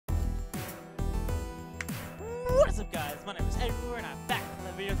guys? My name is Edward and I'm back in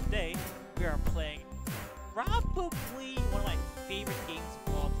the video today. We are playing probably one of my favorite games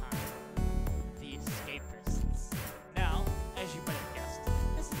of all time, The Escapists. Now, as you might have guessed,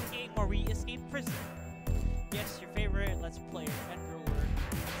 this is a game where we escape prison. Yes, your favorite Let's Player, Edward,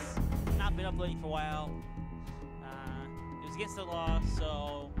 has not been uploading for a while. It was against the law,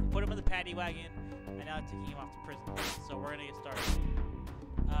 so we put him in the paddy wagon, and now taking him off to prison. So we're gonna get started.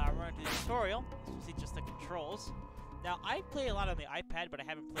 We're going to do the tutorial. This will see just the controls. Now, I play a lot on the iPad, but I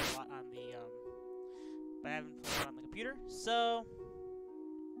haven't played a lot on the computer. So,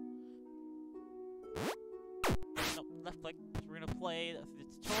 nope, left click. So we're gonna play the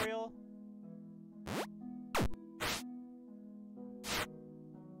tutorial.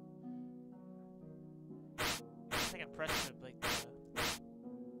 I think I can press like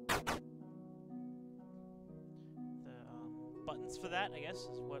buttons for that, I guess,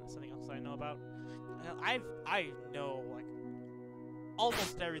 is what something else I know about. I know like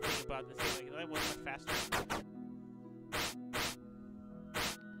almost everything about this game. Like, that was much faster.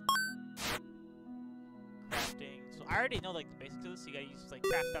 Crafting. So I already know like the basics of this. So you gotta use like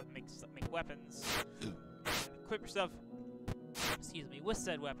craft stuff to make weapons. Equip yourself. Excuse me, with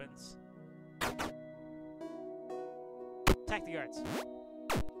said weapons. Attack the guards.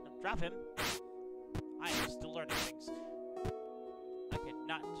 No, drop him. I am still learning things.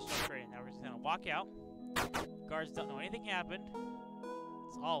 Not just jump straight in. Now we're just gonna walk out. Guards don't know anything happened.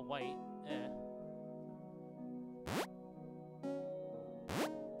 It's all white.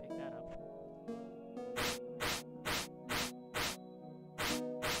 Pick that up.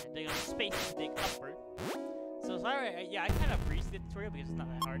 And dig on the space to dig upward. So sorry, yeah, I kind of breezed the tutorial because it's not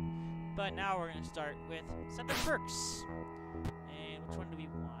that hard. But now we're gonna start with set the perks. And which one do we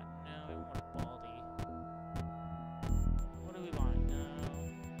want? No, we want a baldy. What do we want?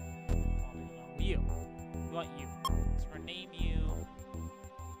 You. We want you. So we're gonna name you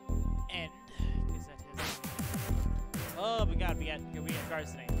End, because that is. Oh my god, we got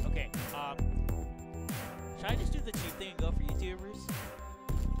guards today. Okay. Should I just do the cheap thing and go for YouTubers?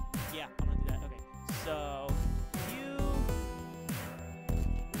 Yeah, I'm gonna do that. Okay. So you're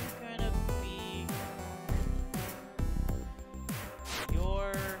gonna be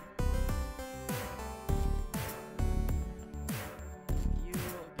your.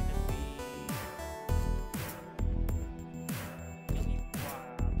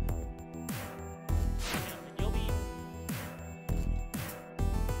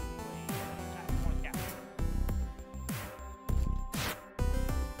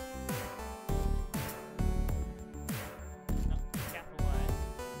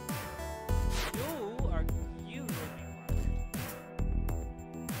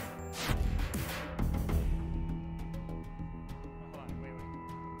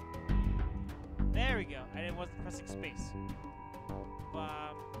 There we go. I wasn't pressing space.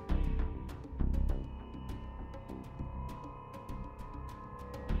 I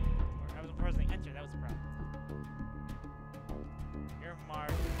wasn't pressing enter. That was the problem. You're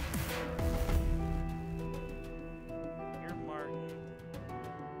Martin. You're Martin.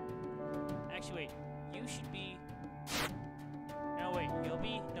 Actually, wait. You should be. No, wait. You'll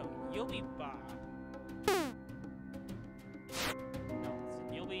be Bob. No,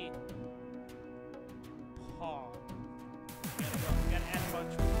 you'll be Paul. We gotta add a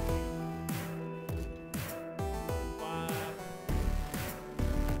bunch of Bob.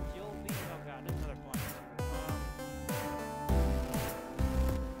 You'll be. Oh god, another blank.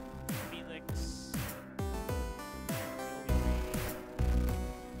 Felix.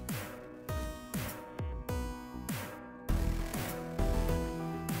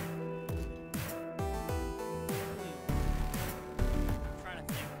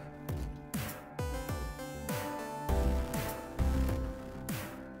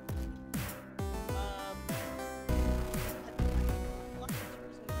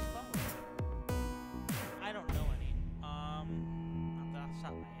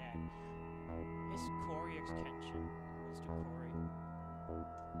 Extension. Let's do Corey.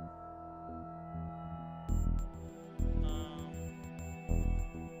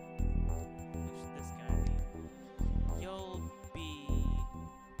 Who should this guy be? You'll be.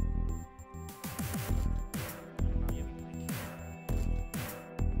 I don't know. You'll be Mike.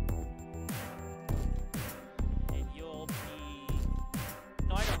 And you'll be.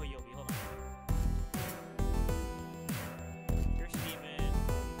 No, I know who you'll be. Hold on. You're Steven.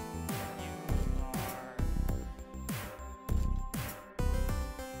 You are.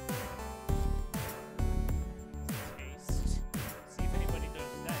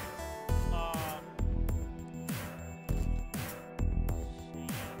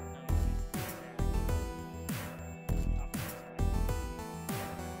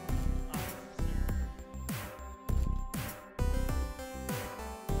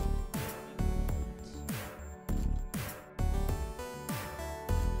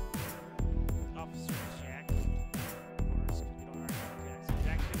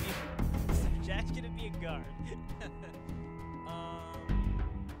 guard.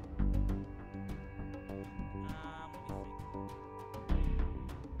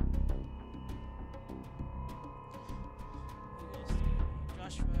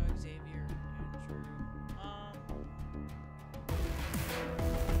 Joshua, Xavier, Andrew.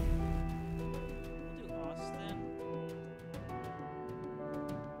 We'll do Austin.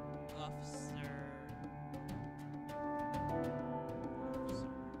 Officer.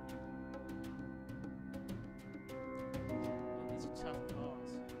 These are tough calls.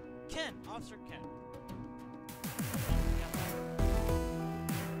 Ken! Officer Ken.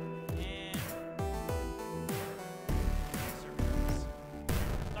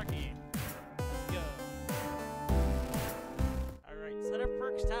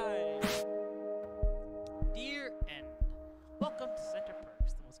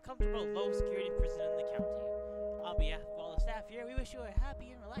 Comfortable, low-security prison in the county. On behalf of all the staff here, we wish you a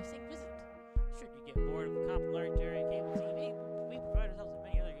happy and relaxing visit. Should you get bored of complimentary cable TV, we provide ourselves with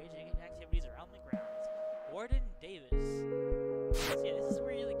many other engaging activities around the grounds. Warden Davis. So yeah, this is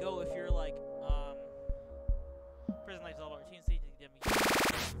where you really go if you're like, prison life is all about routine, so you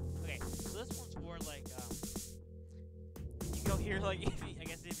okay, so this one's more like, you go here like, I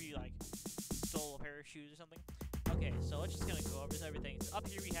guess if you like, stole a pair of shoes or something. Okay, so we're just gonna go over everything. So up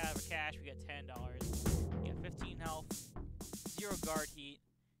here we have our cash, we got $10, we got 15 health, 0 guard heat,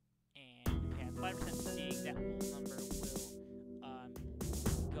 and we have 5% fatigue. That whole number will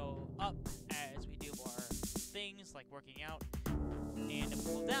go up as we do more things like working out, and if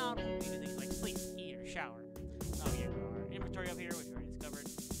we go down, we do things like sleep, eat, or shower. Now we have our inventory up here, which we already discovered.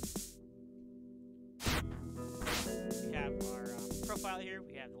 We have our profile here,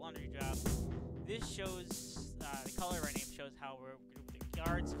 we have the laundry job. This shows the color of our name shows how we're grouping the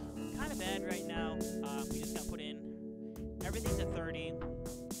guards. Kind of bad right now. We just got put in. Everything's at 30.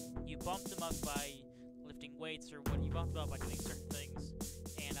 You bump them up by lifting weights, or what you bump them up by doing certain things,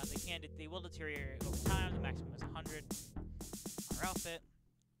 and they will deteriorate over time. The maximum is 100. Our outfit.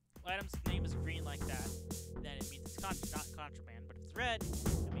 Item's name is green like that, then it means it's not contraband. But if it's red,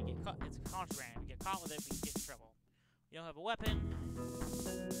 then we get caught. It's contraband. If we get caught with it, we can get in trouble. We don't have a weapon.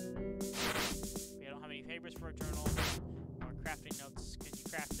 We don't have any papers for a journal or crafting notes because you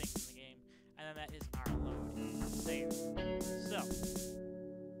craft things in the game. And then that is our load and save. So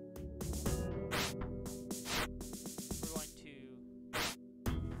we're going to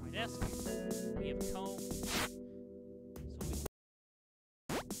my desk. We have a comb. So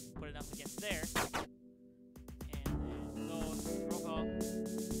we put it up against there. And then go roll call.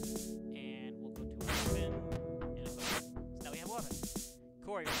 And we'll go to our weapon and equip. So now we have a weapon.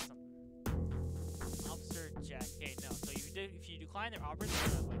 Corey wants something. Jack. Okay, no. So if you decline their offers, they're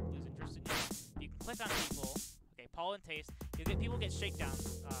gonna like lose interest in you. You can click on people. Okay, Paul and Taste. People get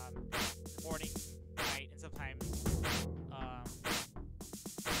shakedowns morning, night, and sometimes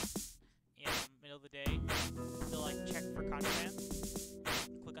in the middle of the day. They'll like check for contraband.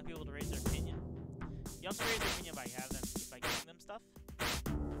 Click on people to raise their opinion. You also raise their opinion by giving them stuff.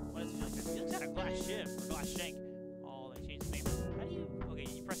 What does it feel like? It feels like a glass ship or glass shank. Oh, they changed the name. How do you? Okay,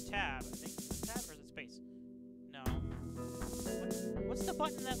 you press tab. I think it's tab or is it space? No. What's the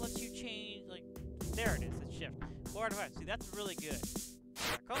button that lets you change, like, there it is, it's shift. 4 out of 5. See, that's really good.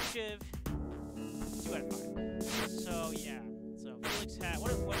 Our code shift, 2 out of 5. So, yeah. So, Felix hat,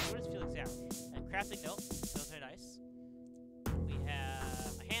 what does Felix have? A crafting note, those are nice. We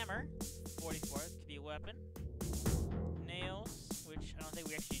have a hammer, 44, could be a weapon. Nails, which I don't think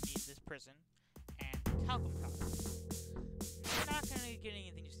we actually need this prison. And talcum powder. We're not going to get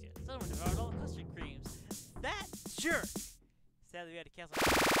anything just yet. Someone devoured all the custard creams. That jerk! Sadly, we had to cancel.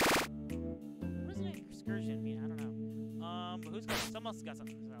 What does an excursion mean? I don't know. But who's got? Someone else got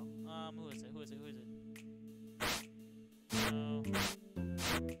something to sell. Who is it? Who is it? Who is it?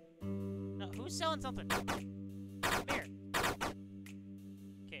 No, who's selling something? Come here.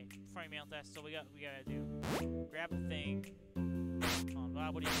 Okay, before I mail test, so we gotta do. Grab a thing.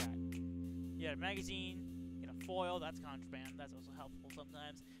 Bob, what do you got? You got a magazine. You got a foil. That's contraband. That's also helpful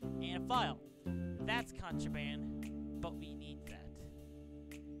sometimes. And a file. That's contraband, but we need that.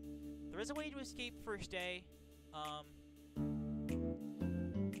 There is a way to escape first day.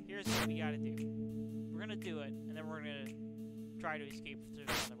 Here's what we gotta do. We're gonna do it, and then we're gonna try to escape through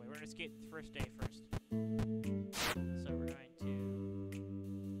another way. We're gonna escape the first day first. So we're going to...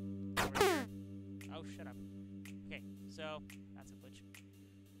 over here. Oh, shut up. Okay, so that's a glitch.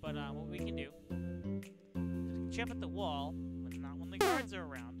 But what we can do is we can chip at the wall, but not when the guards are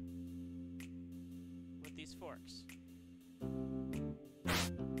around. These forks.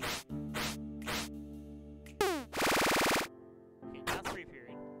 Okay, now 3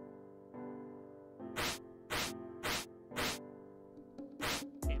 period.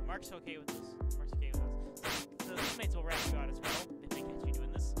 Mark's okay with this. Mark's okay with us. So the teammates will rat you out as well if they catch you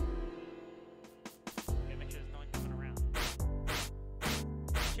doing this. Gotta make sure there's no one coming around.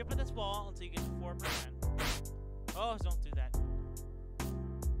 Chip at this wall until you get to 4%. Oh, don't do that.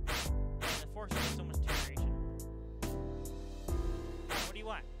 And the force is so much deterioration. What do you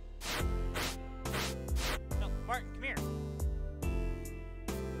want? No, Martin, come here.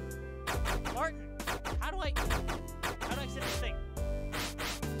 Martin, how do I accept this thing?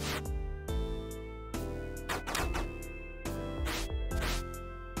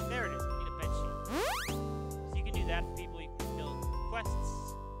 There it is. You need a bed sheet. So you can do that for people. You can build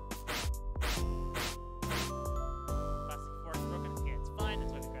quests. Plastic fork broken. Okay, it's fine.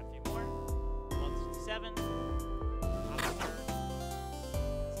 That's why we got 3 more. 167. Officer.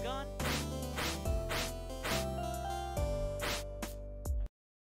 It's gone.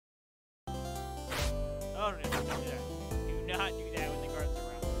 Oh, no, don't do that. Do not do that when the guards are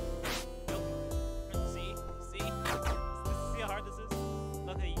around. Nope. See? See? See how hard this is?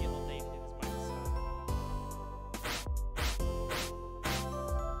 Luckily, you get little Dave to do this by himself.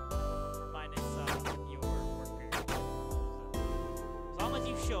 Minus your work period. As long as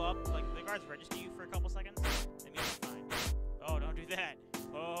you show up, like the guards register you for a couple seconds, that means you're fine. Oh, don't do that.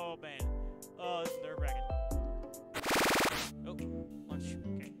 Oh, man. Oh, this is nerve-wracking. Oh, lunch.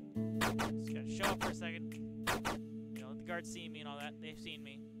 Okay. Just gotta show up for a second. You know, let the guards see me and all that. They've seen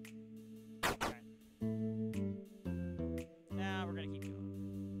me. Alright. Now we're gonna keep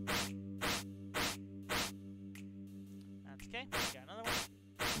going. That's okay. We got another one.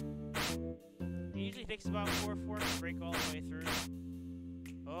 It usually takes about 4 to break all the way through.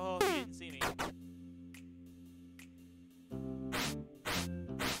 Oh, he didn't see me.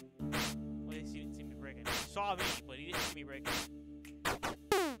 Well, he didn't see me break it. He saw me, but he didn't see me break it.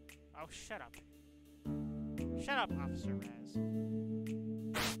 Oh, shut up. Shut up, Officer Raz.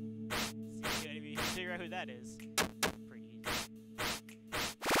 See if you figure out who that is. Pretty easy.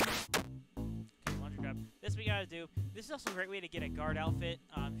 Okay, laundry job. This we gotta do. This is also a great way to get a guard outfit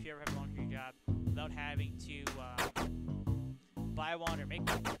if you ever have a laundry job without having to buy one or make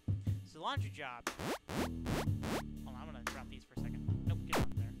one. So laundry job. Hold on, I'm gonna drop these for a second. Nope, get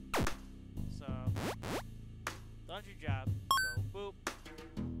on there. So laundry job. Go boop.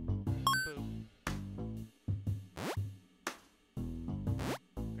 Boop.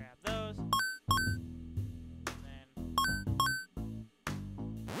 Grab those. And then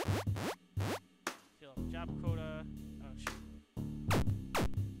fill up the job quota. Oh shit.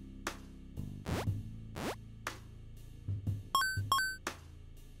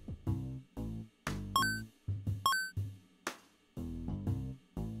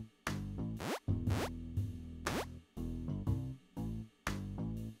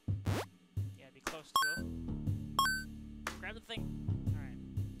 Close to him. Grab the thing. Alright.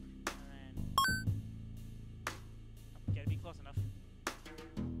 And then gotta be close enough.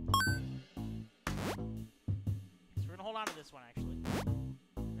 So we're gonna hold on to this one actually.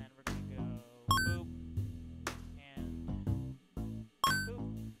 And then we're gonna go boop and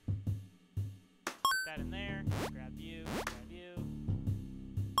boop. Put that in there. Grab you, grab you.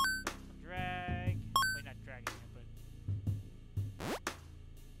 Some drag. Wait, not dragging it, but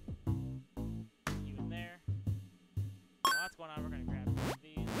what's going on? We're gonna grab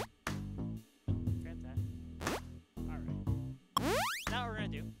these. Grab that. Alright. Now what we're gonna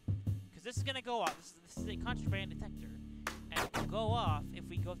do, because this is gonna go off. This is a contraband detector. And it will go off if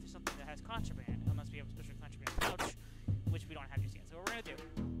we go through something that has contraband, unless we have a special contraband pouch, which we don't have just yet. So what we're gonna do,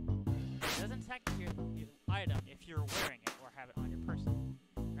 it doesn't detect your item if you're wearing it or have it on your person.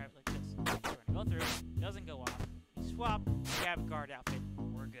 Grab it like this. So we're gonna go through, it doesn't go off. You swap, you have a guard outfit.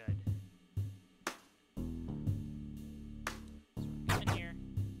 We're good.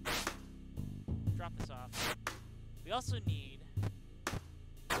 Drop this off. We also need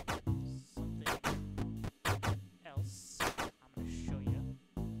something else. I'm going to show you.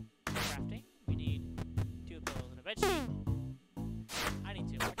 Crafting. We need 2 pillows and a bed sheet. I need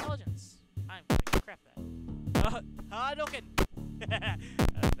 2 more intelligence. I'm going to craft that. Hadouken!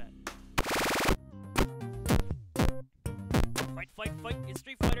 That's bad. Fight, fight, fight! It's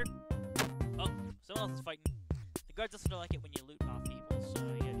Street Fighter! Oh, someone else is fighting. The guards also don't like it when you loot off people, so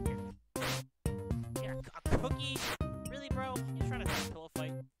you gotta be careful. A cookie? Really, bro? You're trying to start a pillow fight?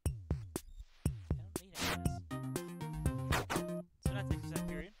 I don't need any of this. So that's exercise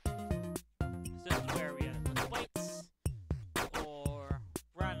period. So this is where we lift weights, or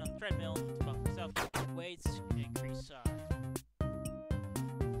run on the treadmill to buff yourself. Weights increase. How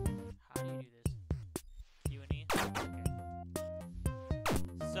do you do this? Q and E? Okay.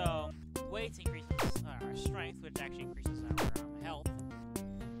 So weights increases our strength, which actually increases our health.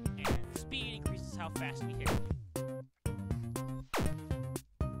 how fast we hit.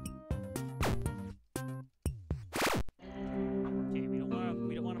 Okay, we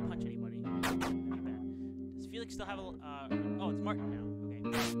don't wanna punch anybody. Does Felix still have a oh, it's Martin now. Okay.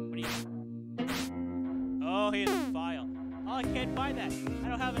 What do you Oh, he has a file. Oh, I can't buy that. I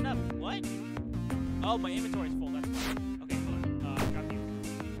don't have enough. What? Oh, my inventory's full. That's fine. Okay, hold on. Drop you.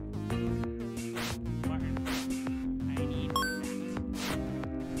 Martin. I need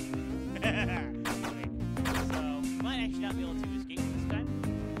that. Okay. So, might actually not be able to escape this time.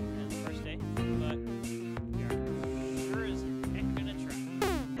 That's the first day. But we are sure as heck gonna try.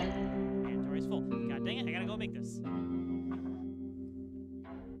 Inventory's full. God dang it, I gotta go make this.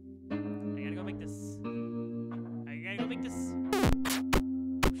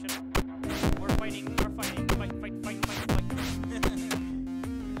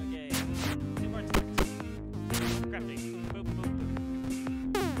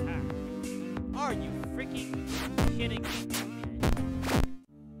 Are you freaking kidding me?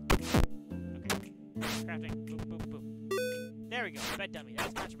 Okay. Crafting. Boop, boop, boop. There we go. Bed dummy.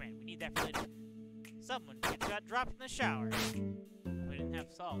 That's contraband. We need that for later. Someone just got dropped in the shower. We didn't have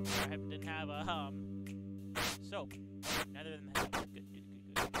salt. I didn't have soap. Neither of them had soap. Good.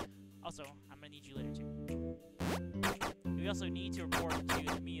 Also, I'm gonna need you later too. We also need to report to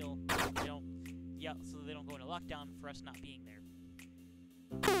the meal. So they don't go into lockdown for us not being there.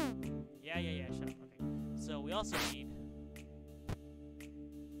 Yeah, shut up. Okay. So we also need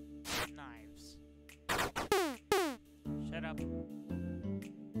knives. Shut up.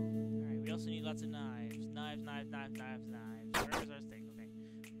 Alright, we also need lots of knives. Knives. Where's our thing? Okay.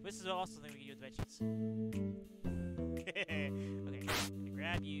 This is also the thing we can do with bed sheets. Okay. I'm gonna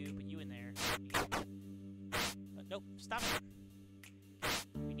grab you, put you in there. Nope, stop it.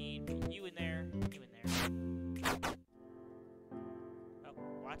 We need you in there, you in there.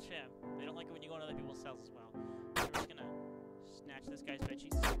 Watch him. They don't like it when you go into other people's cells as well. So we're just gonna snatch this guy's bed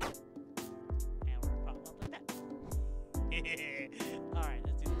sheets. And we're gonna pop him up like that. Alright,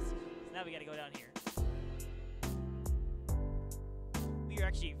 let's do this. So now we gotta go down here. We are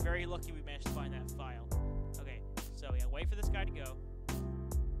actually very lucky we managed to find that file. Okay, so we gotta wait for this guy to go.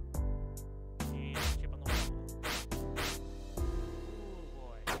 And chip on the wall.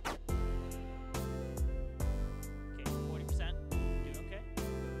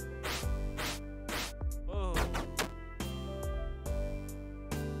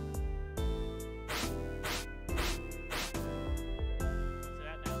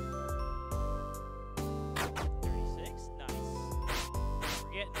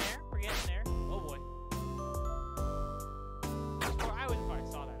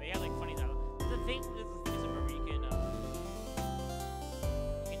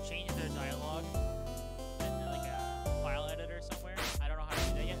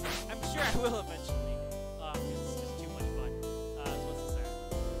 Will eventually. It's just too much fun. So what's this there?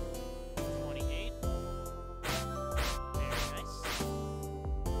 28. Very nice.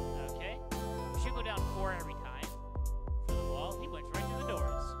 Okay. We should go down 4 every time. For the wall. He went right through the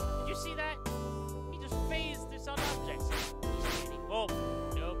doors. Did you see that? He just phased through some objects. Oh,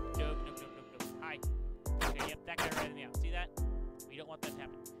 nope. Hi. Okay, yep, that guy right in the out. See that? We don't want that to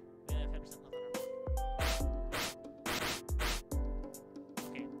happen. We only have 10% left on our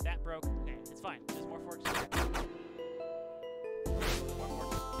Okay, that broke. Okay, it's fine. There's more forks here. More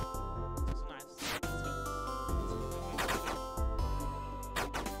forks. Some knives. Let's go.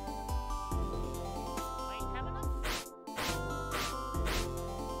 Might have enough.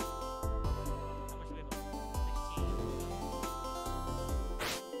 How much do we have? 16.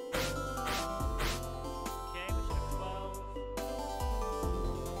 Okay, we should have 12.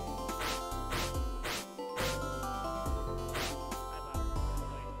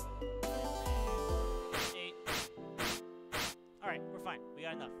 Alright, we're fine. We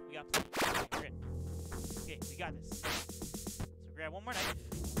got enough. We got plenty. We're good. Okay, we got this. So grab one more knife.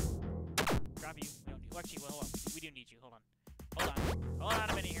 Drop you. We don't need actually, well, hold on. We do need you. Hold on. Hold on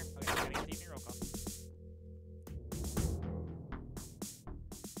a minute here. Okay, gotta get the evening roll call.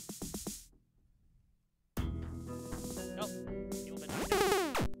 Nope. You will knocked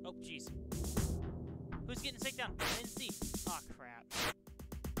down. Oh, jeez. Who's getting sick down? I didn't see. Aw, crap.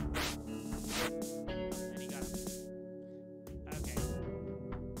 And he got him. Okay.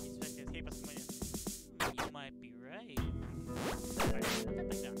 He's supposed to escape us from winning. You might be right. Alright, put that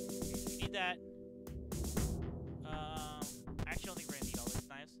thing down. Okay, we need that. I actually don't think we're gonna need all these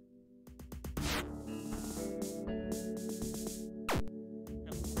knives.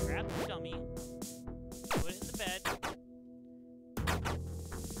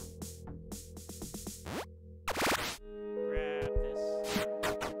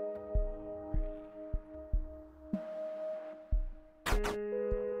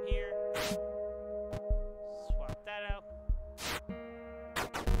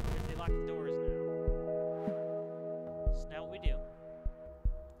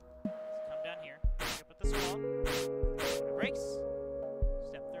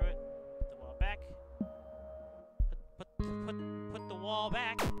 fall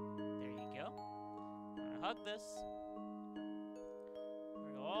back. There you go. We're gonna hug this. We're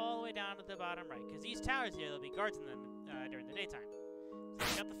gonna go all the way down to the bottom right, because these towers here, there'll be guards in them during the daytime. So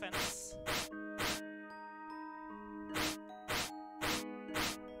take out the fence.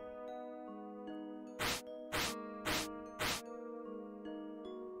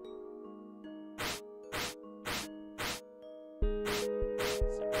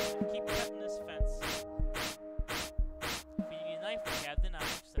 Keep cutting this fence. If you need a knife, we have the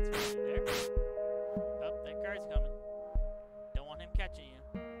knife. So that's right there. Oh, that guard's coming. Don't want him catching you.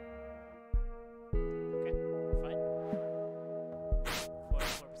 Okay, we're fine.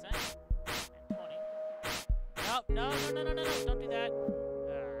 44% and 20. Nope, no, don't do that.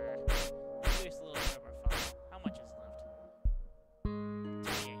 Waste a little bit of our file. How much is left? 28.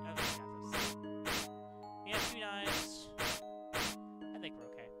 Oh, we got this. We have 2 knives. I think we're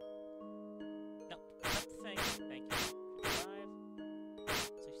okay. No, not the thing. Thank you. 55,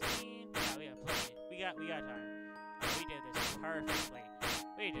 16. Yeah, we got plenty. We got time. We did this perfectly.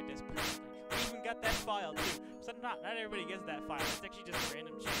 We did this perfectly. We even got that file too. So not everybody gets that file. It's actually just a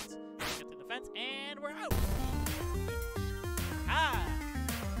random chance. We get through the fence and we're out. Ah!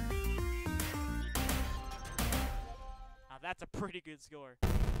 Now that's a pretty good score.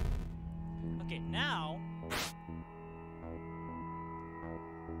 Okay, now.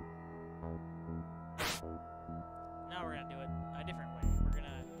 Now we're gonna do it a different way. We're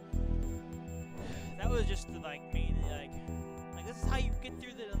gonna. That was just the, like mainly like this is how you get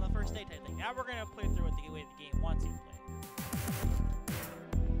through the first day type thing. Now we're gonna play through it the way the game wants you to play.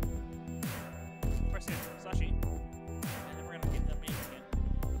 First hit, Sashi, and then we're gonna give them names again.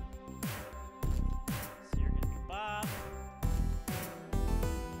 So you're gonna be Bob,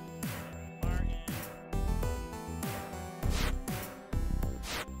 Martin.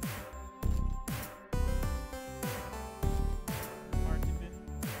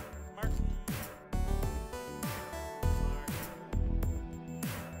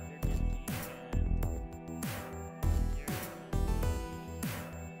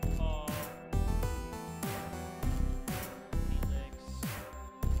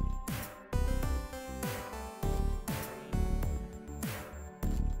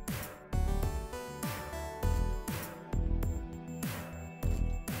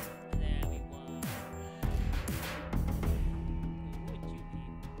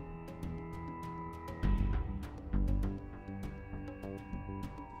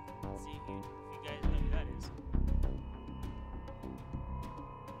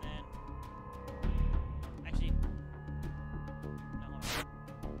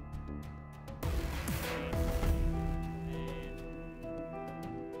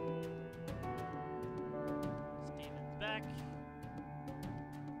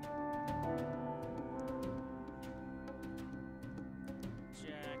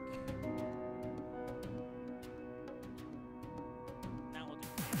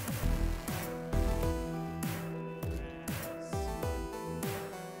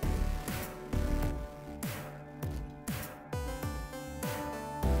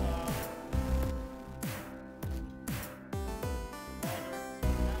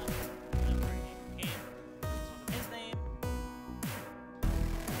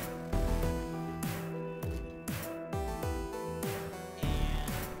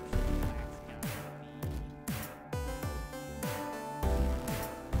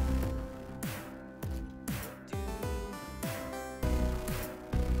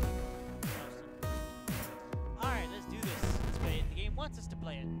 Wants us to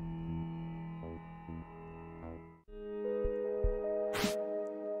play it.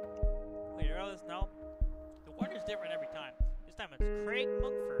 Wait, are all this now? The order's different every time. This time it's Craig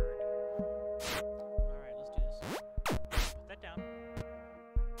Mumford. Alright, let's do this. Put that down.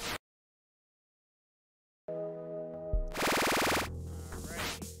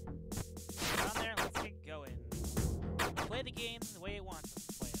 Alright. Down there, let's get going. Play the game the way it wants us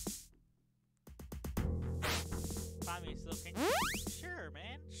to play it. Find me still can't. Sure,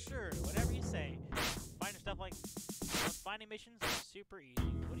 man. Sure. Whatever you say. Finding stuff like finding missions is super easy.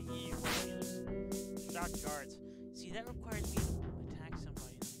 What do you use? Shock guards. See, that requires me to attack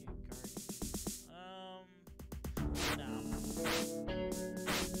somebody and get guard. No.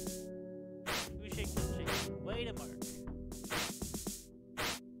 We shake. Wait a mark.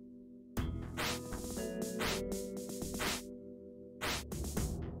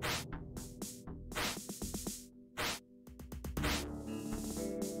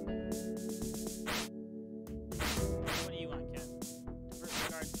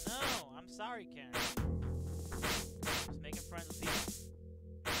 Sorry, Ken. Just making friends with people.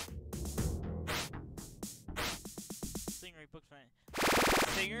 Stingray books, man.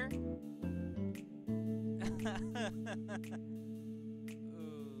 singer? Ooh,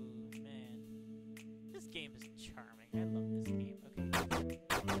 man. This game is charming. I love this game. Okay.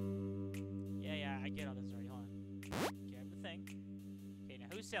 Yeah, I get all this already. Hold on. Grab the thing. Okay, now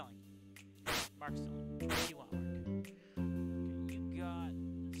who's selling? Mark's selling. What do you want, Mark? Okay, you got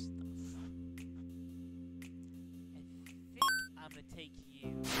this stuff. I think I'm gonna take you.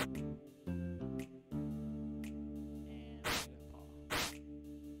 And what do you got, Paul?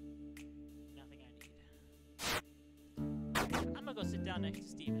 Nothing I need. I'm gonna go sit down next to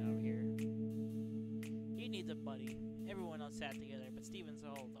Steven over here. He needs a buddy. Everyone else sat together, but Steven's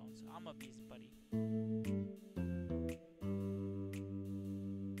all alone, so I'm gonna be his buddy.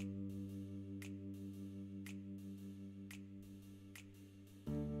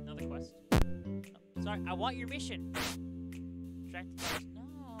 Another quest. Oh, sorry, I want your mission. Track the quest. No.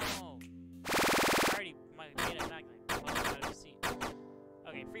 I already made a magnet. Well, out of the seat.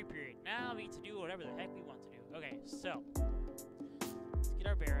 Okay, free period. Now we get to do whatever the heck we want to do. Okay, so let's get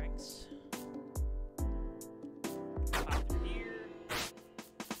our bearings. Pop through here.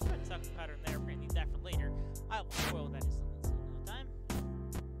 Red sucker pattern there. We're gonna need that for later. I will spoil that in another time.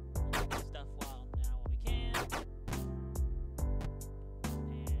 We'll do stuff while we can.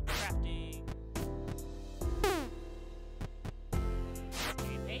 And crafting. This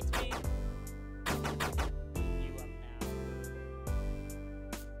game hates me. You up now.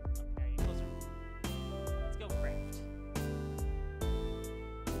 Okay, you closer. Let's go craft.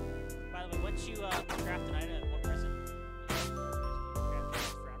 By the way, once you craft an item, one person, craft it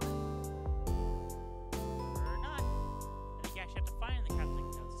forever. Or not. I think you actually have to find the crafting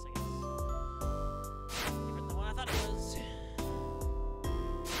notes, I guess. Different than what I thought it was.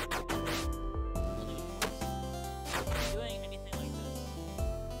 Doing anything like this.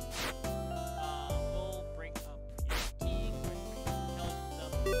 We'll break up your fatigue, intelligence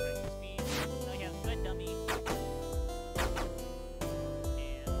up, break your speed. Now you have good dummy.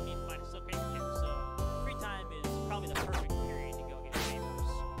 And we need to find a still paper tip, so free time is probably the perfect period to go get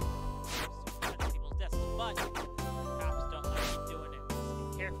papers. So touch people's desks, but cops don't like you doing it. So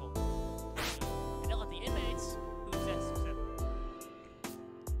be careful. And don't let the inmates whose desks that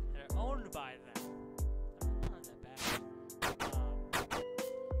are owned by them. Not that bad.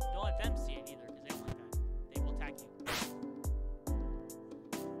 Don't let them see it either, because they don't like that. They will attack you.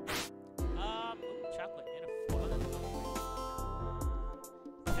 Ooh, chocolate and a foil. That's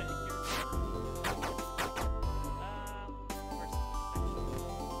not great.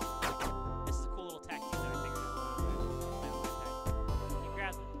 This is a cool little tactic that I figured out. You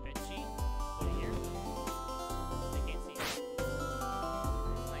grab the bed sheet, put it here. They can't see it.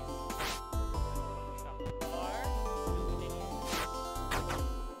 Nice. Chocolate bar. They need this.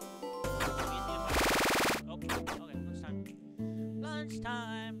 Oh, okay, lunchtime.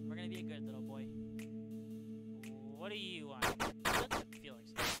 Lunchtime. We're gonna be a good little boy. What do you want? Let's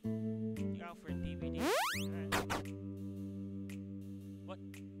Felix. You go for a DVD. Alright. What?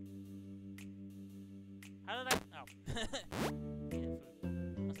 How did I? Oh. Eat that food.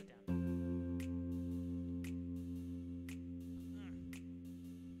 I'll sit down.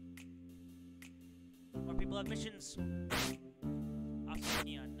 More people have missions. Officer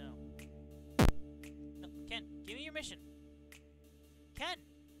Neon, no. No, Ken, give me your mission. Ken,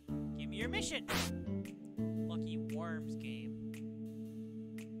 give me your mission. Lucky Worms game.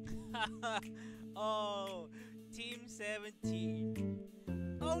 Oh, Team 17.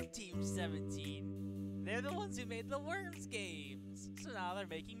 Oh, Team 17. They're the ones who made the Worms games. So now they're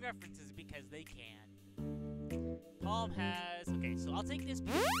making references because they can. Palm has... Okay, so I'll take this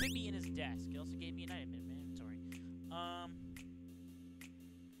because it could be in his desk. It also gave me an item in my inventory.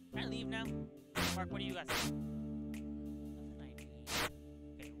 Can I leave now? Mark, what do you got? Nothing I need.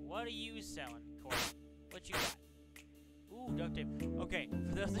 Okay, what are you selling, Corey? What you got? Ooh, duct tape. Okay,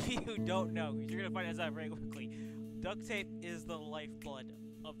 for those of you who don't know, because you're gonna find this out very quickly, duct tape is the lifeblood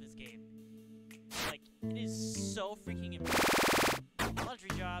of this game. Like, it is so freaking important. Laundry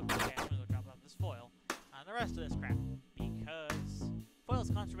job. Okay, I'm gonna go drop off this foil on the rest of this crap, because foil's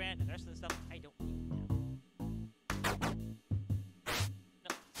contraband and the rest of the stuff I don't need now.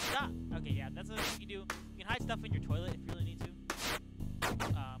 No, stop! Okay, yeah, that's another thing you can do. You can hide stuff in your toilet if you really need to.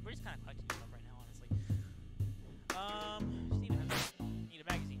 We're just kind of collecting stuff right now, honestly. Steven, I need a magazine. Yeah,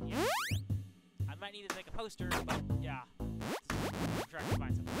 I can do that. I might need to make a poster, but yeah. I'm trying to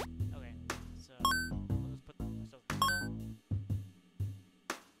find something. Okay, so we'll just put ourselves in the middle.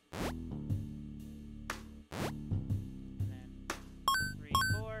 And then 3,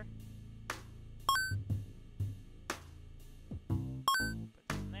 4. Put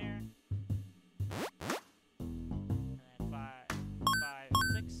some there. And then 5, 5,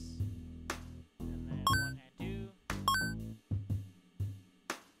 6.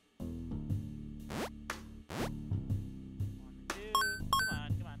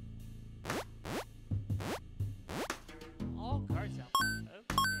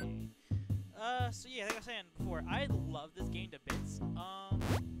 So yeah, like I was saying before, I love this game to bits.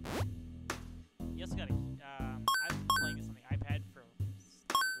 You also gotta, I've been playing this on the iPad for as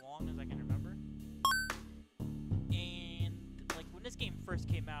long as I can remember. And, like, when this game first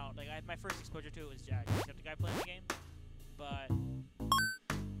came out, like, my first exposure to it was Jacksepticeye playing the game. But,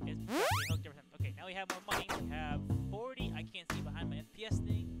 it's got me hooked ever since. Okay, now we have more money. We have 40. I can't see behind my FPS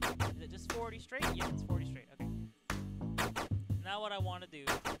thing. Is it just 40 straight? Yeah, it's 40 straight. Okay. Now what I want to do is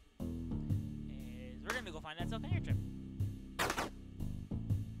we're gonna go find that South Hanger trip.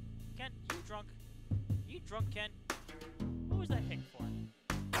 Ken, you drunk? You drunk, Ken? What was that pick for?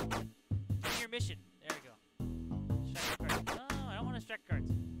 Give your mission. There we go. Strike cards. No, I don't want to strike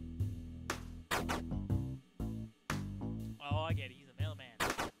cards. Oh, I get it. He's a mailman.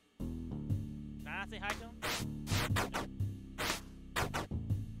 Can I not say hi to him?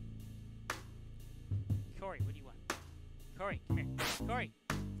 Corey, what do you want? Corey, come here. Corey,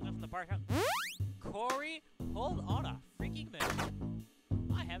 looking from the bar house. Corey, hold on a freaking minute.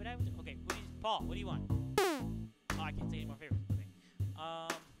 I have it. Okay, Paul, what do you want? Oh, I can't say any more favorites. Okay.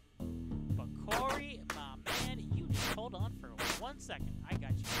 But Corey, my man, you just hold on for 1 second. I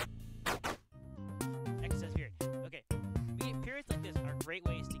got you. Excess period. Okay. Periods like this are great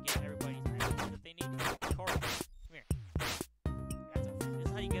ways to get everybody's items that they need. Corey, come here. This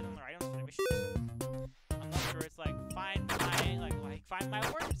is how you get them their items for the missions. I'm not sure it's like find my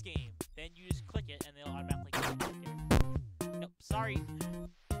worms game. Then you just click it and they'll automatically get it. Nope, sorry.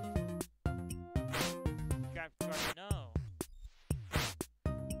 No.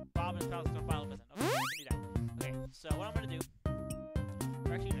 Bob and Palace don't file doesn't. Okay, I can do that. Okay, so what I'm gonna do.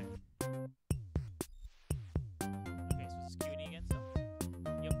 We're actually gonna. Okay, so this is Q&A again, so.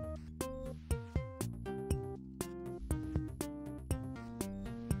 Yep.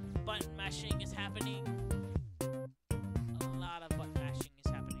 Button mashing is happening. A lot of button mashing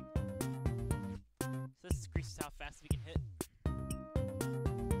is happening. So this increases how fast we can hit.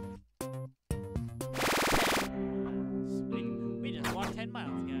 We just walked 10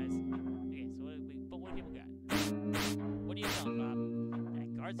 miles, guys. Okay, so what do people got? What are you telling, Bob? That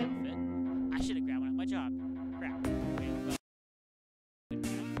guards don't fit. I should have grabbed one at my job. Crap. Okay, well.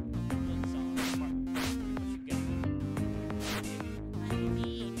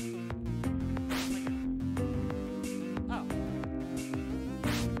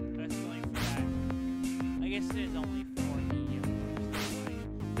 It is only for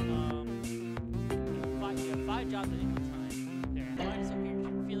the 5 jobs at any one time. There, I find some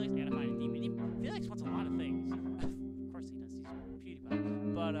Felix, and I find a DVD. Felix wants a lot of things. Of course he does. He's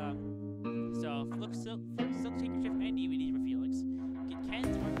PewDiePie. But so look, Silk Handkerchief and DVDs for Felix. Get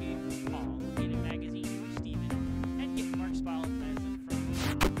Ken's Mark game for Paul. Get a magazine for Steven. And get Mark's Spiral medicine from.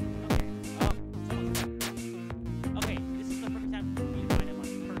 Okay, this is the perfect time for me to find him on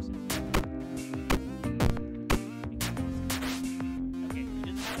person.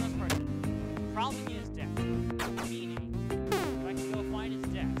 Probably in his desk. Meaning, if I can go find his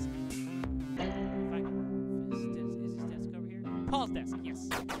desk. Is his desk over here? Paul's desk, yes.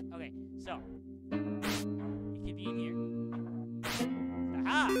 Okay, so. It could be in here.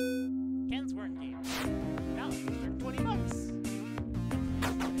 Aha! Ken's weren't game. Now it's for $20.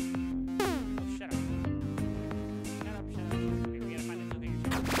 Oh, shut up. Shut up. Okay, we gotta find this over here.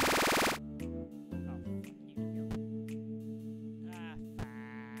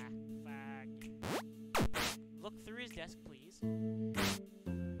 Look through his desk, please.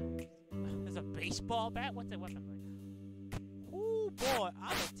 There's a baseball bat? What's that weapon like? Oh boy, I'm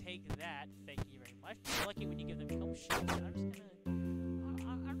gonna take that. Thank you very much. People like it when you give them film shit. I'm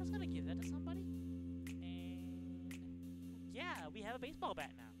just gonna give that to somebody. And yeah, we have a baseball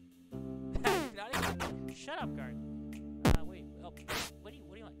bat now. Not even. Shut up, guard. Wait. Oh, what do you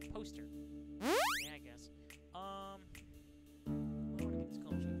want? Poster. Yeah, I guess. I wanna get this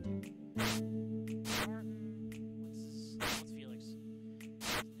comb shaved too. What's Felix?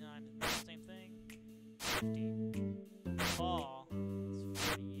 9 is not the same thing. 50. Paul is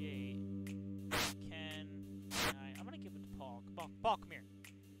 48. Ken, 9. I'm gonna give it to Paul. Paul, come here.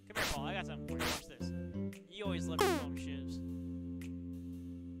 Come here, Paul. I got something for you. Watch this. You always love your foam shoes.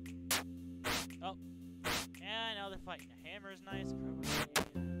 Oh. Yeah, now they're fighting. The hammer is nice.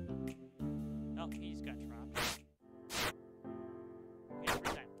 Oh, he just got dropped. Okay,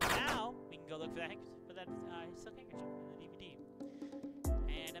 first time. Now we can go look for that silk handkerchief and the DVD.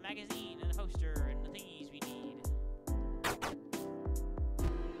 And a magazine and a poster and the thingies we need.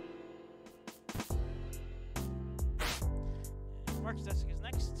 And Mark's desk is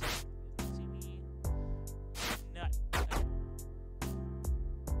next. See me. Nut. Okay.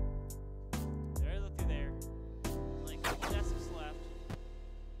 There, look through there. Only a couple desks left.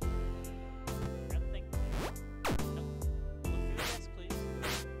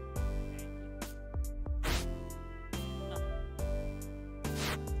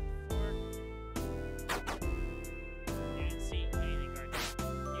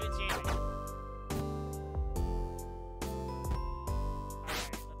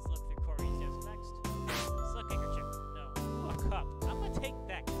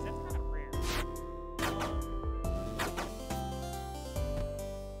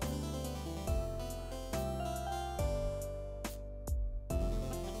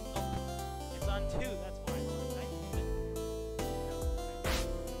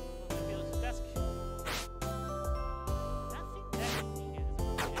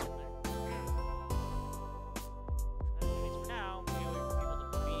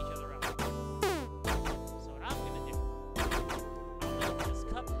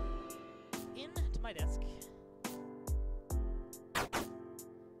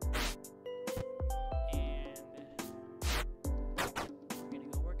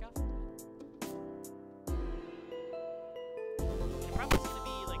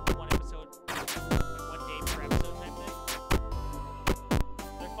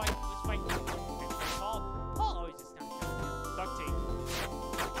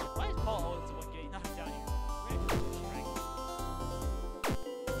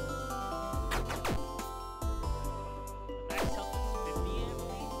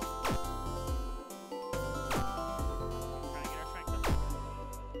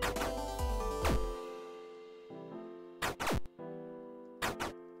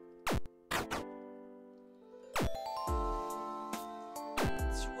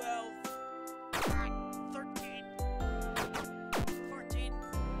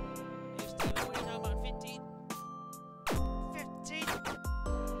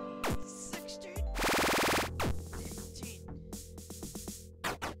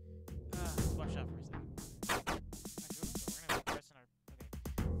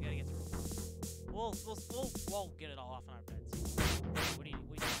 we'll get it all off on our beds. What do you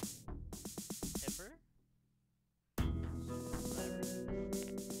need? Tipper?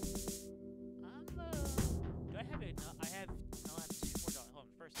 Do I have it? No, I have 2 more dollars. Hold on,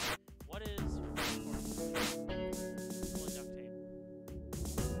 first, what is roll of duct tape?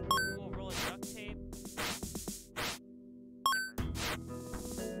 We'll roll of duct tape. Timber.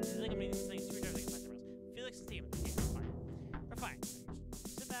 I feel like I'm gonna need these things 2 times I can find somewhere else. Felix and Steven. Okay, we're fine. We're fine.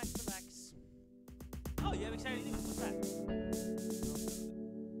 Sit back, relax. Oh, you have exciting news. What's that?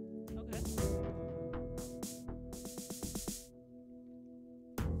 Okay.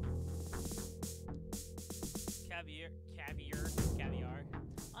 Caviar.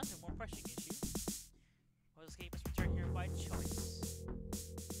 On to a more pressing issue. Will escapists return here by choice?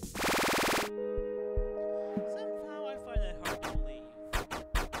 Somehow I find that hard to believe.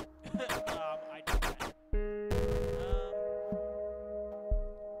 I do that.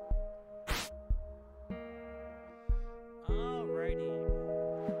 Alrighty.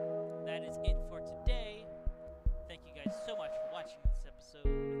 That is it for today. Thank you guys so much for watching this episode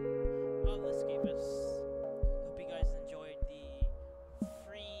of The Escapists. Hope you guys enjoyed the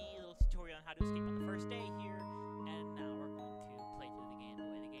free little tutorial on how to escape on the first day here. And now we're going to play through the game the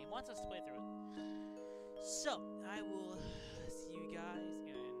way the game wants us to play through it. So, I will see you guys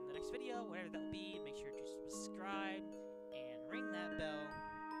in the next video, whatever that will be. Make sure to subscribe and ring that bell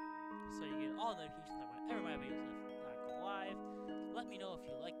so you get all notifications whenever my videos go live. Let me know if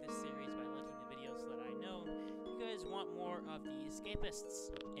you like this series by liking the video so that I know you guys want more of the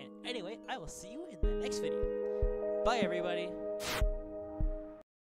Escapists. And anyway, I will see you in the next video. Bye, everybody.